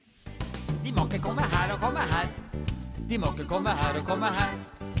De må ikke komme her og komme her. De må ikke komme her og komme her.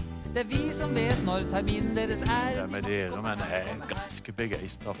 Det vi som vet når terminen deres Det med dere, men jeg ganske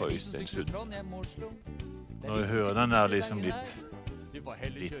begeistret for Øystein Sunde. Når jeg hører den der liksom litt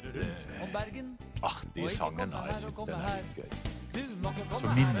artige sangen, jeg synes den litt gøy. Så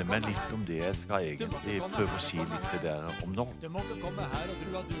minner meg litt om det jeg skal egentlig prøve å si litt til dere om nå.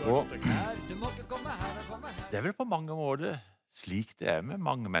 Og det vel på mange måter slik det med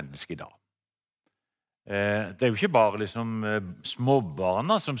mange mennesker i dag. Det jo ikke bare liksom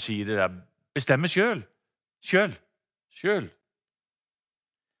småbarna som sier det der, bestemme selv.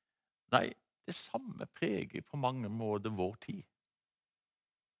 Nei, det samme preger på mange måter vår tid.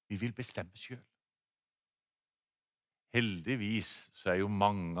 Vi vil bestemme selv. Heldigvis så jo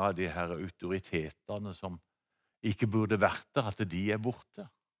mange av de her autoritetene som ikke burde vært der, at de borte.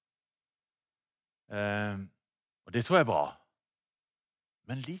 Og det tror jeg bra.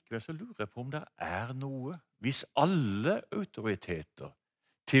 Men likevel så lurer jeg på om det noe, hvis alle autoriteter,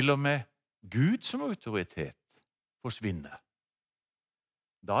 til og med Gud som autoritet, forsvinner.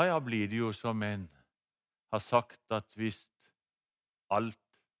 Da blir det jo som en har sagt at hvis alt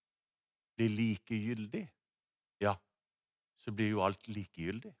blir likegyldig, ja, så blir jo alt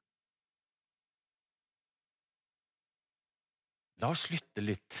likegyldig. La oss lytte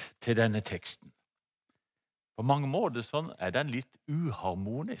litt til denne teksten. På mange måter sånn den litt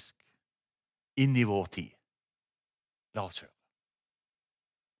uharmonisk inn i vår tid. La oss høre.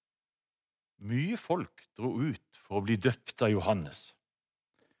 Mye folk dro ut for å bli døpt av Johannes,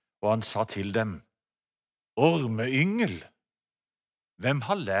 og han sa til dem, «Ormeyngel, hvem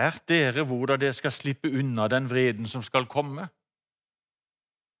har lært dere hvordan dere skal slippe unna den vreden som skal komme?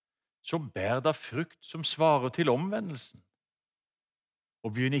 Så bær da frukt som svarer til omvendelsen,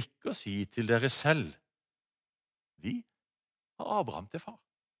 og begynn ikke å si til dere selv, vi har Abraham til far.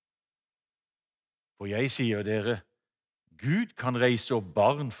 For jeg sier dere, Gud kan reise opp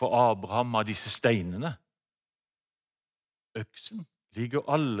barn for Abraham av disse steinene. Øksen ligger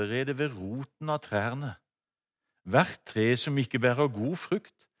allerede ved roten av trærne. Hvert tre som ikke bærer god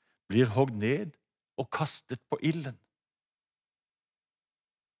frukt, blir hogd ned og kastet på ilden.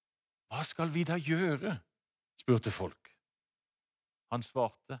 Hva skal vi da gjøre? Spurte folk. Han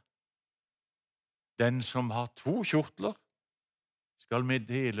svarte, den som har 2 kjortler, skal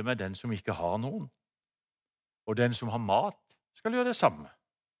dele med den som ikke har noen, og den som har mat, skal gjøre det samme.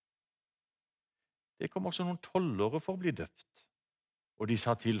 Det kom også noen tollere for å bli døpt, og de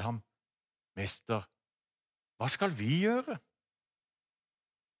sa til ham, Mester, hva skal vi gjøre?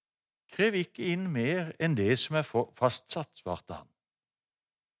 Krev ikke inn mer enn det som fastsatt, svarte han.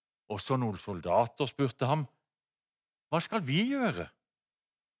 Også noen soldater spurte ham, hva skal vi gjøre?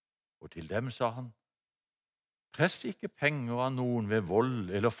 Og til dem sa han, press ikke penger av noen ved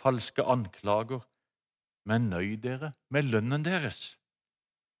vold eller falske anklager, men nøy dere med lønnen deres.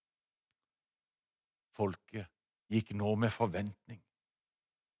 Folket gikk nå med forventning,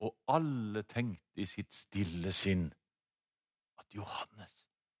 og alle tenkte i sitt stille sinn at Johannes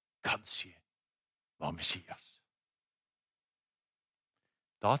kanskje var Messias.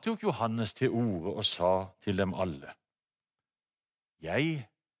 Da tok Johannes til orde og sa til dem alle, jeg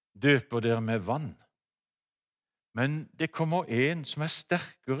døper dere med vann, men det kommer en som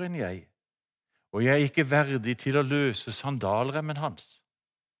sterkere enn jeg, og jeg ikke verdig til å løse sandalremmen hans.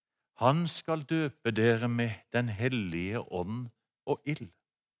 Han skal døpe dere med den hellige ånd og ild.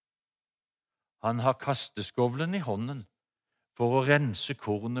 Han har kasteskovlen i hånden for å rense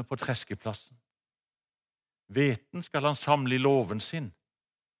kornet på treskeplassen. Hveten skal han samle i låven sin,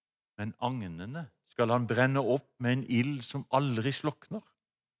 men agnene skal han brenne opp med en ild som aldri slokner.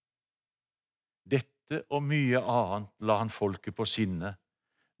 Dette og mye annet la han folket på sinne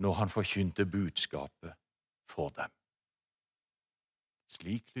når han forkynte budskapet for dem.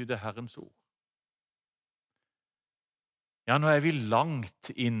 Slik lyder Herrens ord. Ja, nå vi langt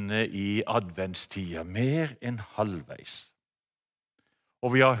inne i adventstida, mer enn halvveis.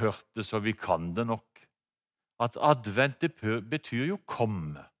 Og vi har hørt det, så vi kan det nok, at advent betyr jo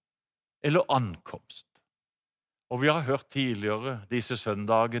komme, eller ankomst. Og vi har hørt tidligere disse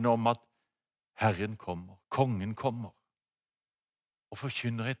søndagene om at Herren kommer, kongen kommer, og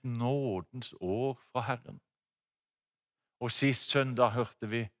forkynner et nådens år fra Herren. Og sist søndag hørte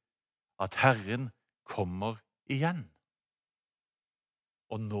vi at Herren kommer igjen.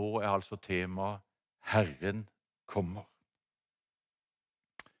 Og nå altså temaet Herren kommer.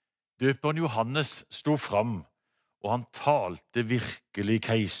 Døperen Johannes sto fram, og han talte virkelig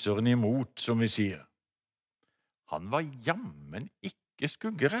keiseren imot, som vi sier. Han var jammen ikke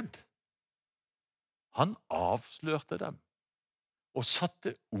skuggeredd. Han avslørte dem, og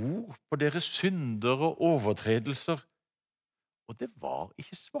satte ord på deres synder og overtredelser, og det var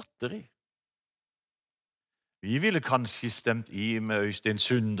ikke småtteri. Vi ville kanskje stemt i med Øystein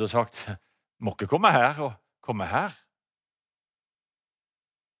Sunde og sagt, må ikke komme her og komme her.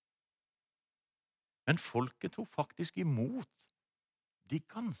 Men folket tok faktisk imot de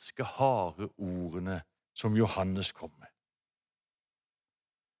ganske harde ordene som Johannes kom med.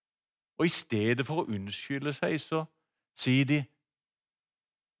 Og i stedet for å unnskylde seg, så sier de,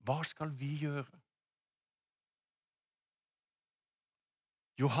 hva skal vi gjøre?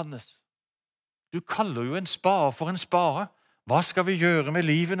 Johannes, du kaller jo en spade for en spade. Hva skal vi gjøre med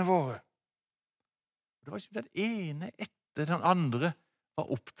livene våre? Det var ikke den ene etter den andre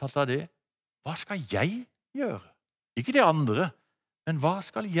var opptatt av det. Hva skal jeg gjøre? Ikke det andre, men hva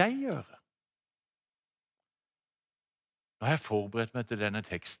skal jeg gjøre? Når jeg har forberedt meg til denne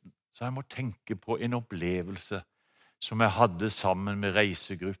teksten, så jeg må tenke på en opplevelse som jeg hadde sammen med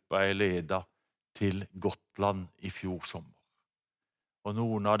reisegruppa jeg ledet til Gotland i fjor sommer. Og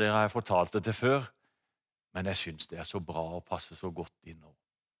noen av dere har jeg fortalt det til før, men jeg synes det er så bra å passe så godt inn nå.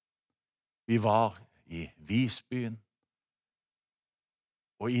 Vi var i Visbyen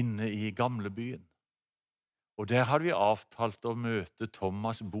og inne i Gamlebyen, og der hadde vi avtalt å møte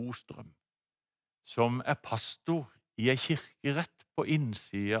Thomas Bostrøm, som er pastor i en kirke rett på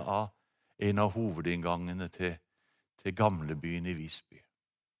innsiden av en av hovedinngangene til Gamlebyen i Visby.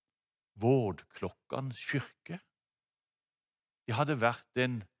 Vårdklokkans kyrke. Det hadde vært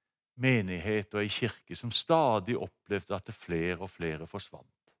en menighet og en kirke som stadig opplevde at flere og flere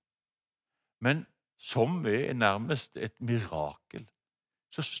forsvant. Men som ved nærmest et mirakel,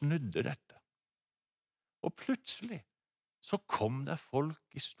 så snudde dette. Og plutselig så kom det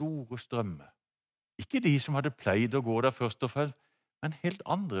folk i store strømmer. Ikke de som hadde pleid å gå der først og fremst, men helt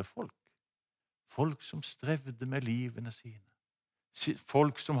andre folk. Folk som strevde med livene sine.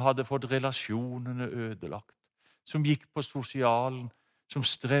 Folk som hadde fått relasjonene ødelagt. Som gikk på sosialen, som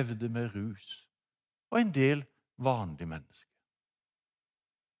strevde med rus. Og en del vanlige mennesker.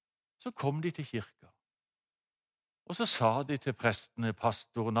 Så kom de til kirka. Og så sa de til prestene,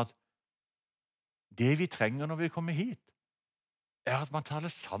 pastoren, at det vi trenger når vi kommer hit, er at man taler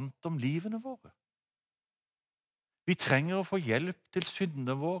sant om livene våre. Vi trenger å få hjelp til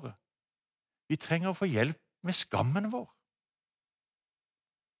syndene våre. Vi trenger å få hjelp med skammen vår.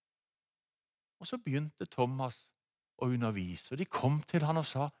 Og så begynte Thomas å undervise, og de kom til han og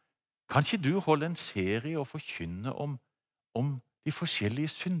sa, kan ikke du holde en serie og forkynne om de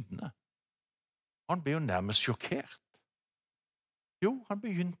forskjellige syndene? Han ble jo nærmest sjokkert. Jo, han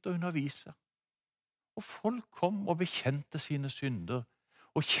begynte å undervise. Og folk kom og bekjente sine synder,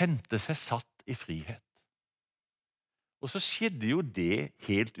 og kjente seg satt i frihet. Og så skjedde jo det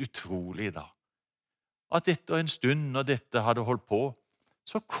helt utrolig da, at etter en stund når dette hadde holdt på,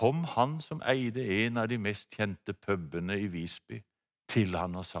 så kom han som eide en av de mest kjente pubene i Visby til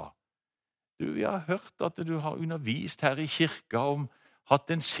han og sa, du, jeg har hørt at du har undervist her i kirka hatt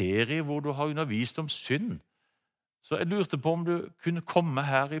en serie hvor du har undervist om synd. Så jeg lurte på om du kunne komme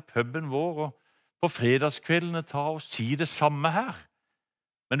her i puben vår og på fredagskveldene ta og si det samme her.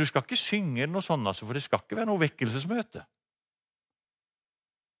 Men du skal ikke synge eller noe sånt, altså, for det skal ikke være noe vekkelsesmøte.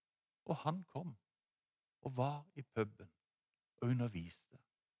 Og han kom og var i puben og underviste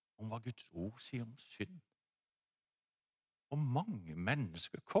om hva Guds ord sier om synd. Og mange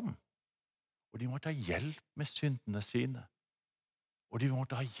mennesker kom, og de måtte ha hjelp med syndene sine. Og de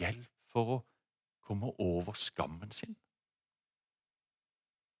måtte ha hjelp for å komme over skammen sin.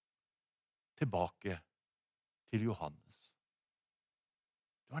 Tilbake til Johannes.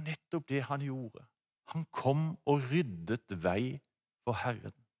 Det var nettopp det han gjorde. Han kom og ryddet vei for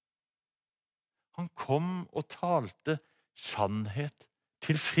Herren. Han kom og talte sannhet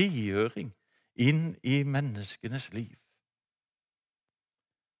til frigjøring inn i menneskenes liv.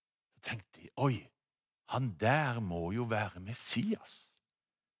 Så tenkte de, oi, han der må jo være Messias.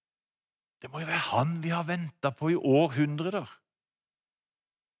 Det må jo være han vi har ventet på i århundrer.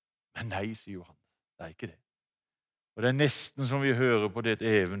 Men nei, sier Johannes, det er ikke det. Og det er nesten som vi hører på det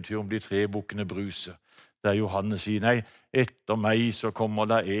eventyr om de 3 bukkene Bruse, der Johannes sier, nei, etter meg så kommer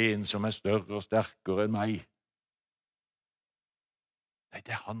det en som er større og sterkere enn meg. Nei,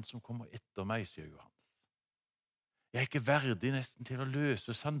 det er han som kommer etter meg, sier Johannes. Jeg er ikke verdig nesten til å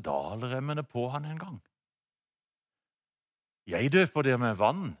løse sandalremmene på han en gang. Jeg døper dere med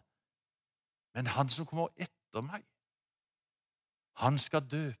vann, men han som kommer etter meg, han skal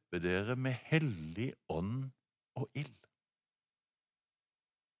døpe dere med hellig ånd og ild.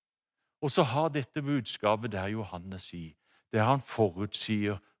 Og så har dette budskapet der Johannes sier, der han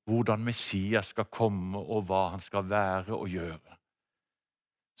forutsier hvordan Messias skal komme og hva han skal være og gjøre.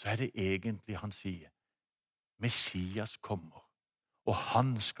 så er det egentlig han sier. Messias kommer, og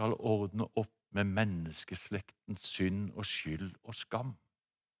han skal ordne opp med menneskeslektens synd og skyld og skam.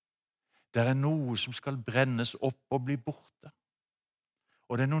 Det er noe som skal brennes opp og bli borte.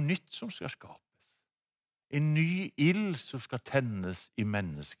 Og det er noe nytt som skal skapes. En ny ild som skal tennes i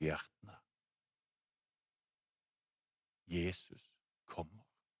menneskehjertene. Jesus kommer.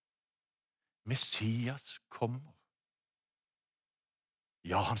 Messias kommer.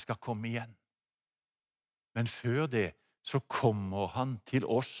 Ja, han skal komme igjen. Men før det så kommer han til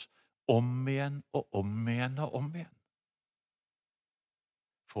oss om igjen og om igjen og om igjen.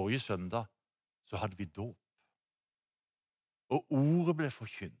 Forrige søndag så hadde vi dåp. Og ordet ble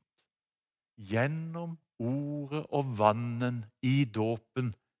forkynt. Gjennom ordet og vannen i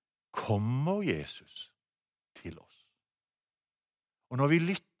dåpen kommer Jesus til oss. Og når vi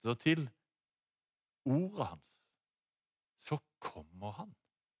lytter til ordet hans, så kommer han.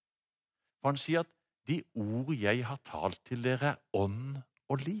 For han sier at de ord jeg har talt til dere er ånd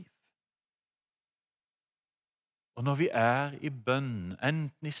og liv. Og når vi er i bønn,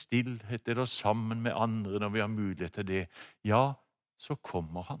 enten i stillhet eller sammen med andre når vi har mulighet til det, ja, så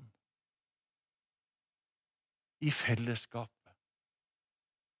kommer han. I fellesskapet.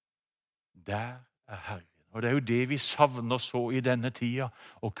 Der er Herren. Og det er jo det vi savner så i denne tida,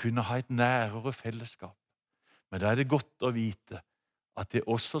 å kunne ha et nærere fellesskap. Men da er det godt å vite at det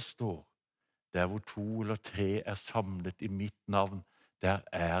også står, der hvor 2 eller 3 er samlet i mitt navn, der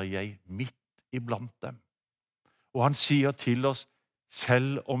er jeg midt iblant dem. Og han sier til oss,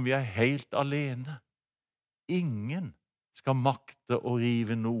 selv om vi er helt alene, ingen skal makte å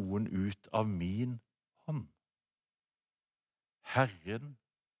rive noen ut av min hånd. Herren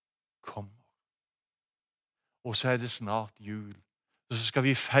kommer. Og så er det snart jul, og så skal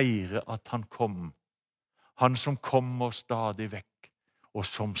vi feire at han kom. Han som kommer stadig vekk, og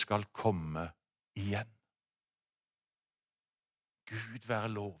som skal komme igjen. Gud være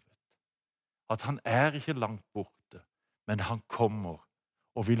lovet, at han er ikke langt borte, men han kommer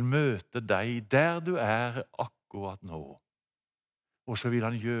og vil møte deg der du er akkurat nå. Og så vil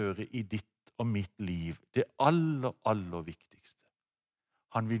han gjøre i ditt og mitt liv det aller, aller viktigste.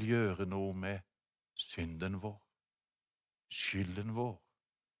 Han vil gjøre noe med synden vår, skylden vår,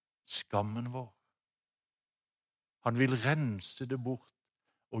 skammen vår. Han vil rense det bort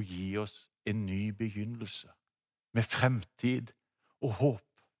og gi oss en ny begynnelse med fremtid og håp.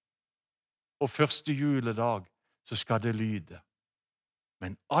 Og første juledag så skal det lyde.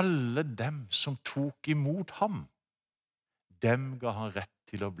 Men alle dem som tok imot ham, dem ga han rett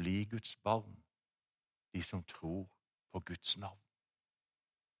til å bli Guds barn, de som tror på Guds navn.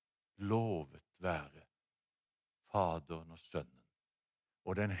 Lovet være Faderen og Sønnen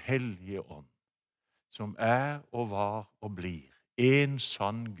og Den hellige ånd, som er og var og blir en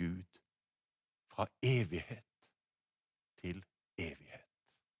sann Gud fra evighet til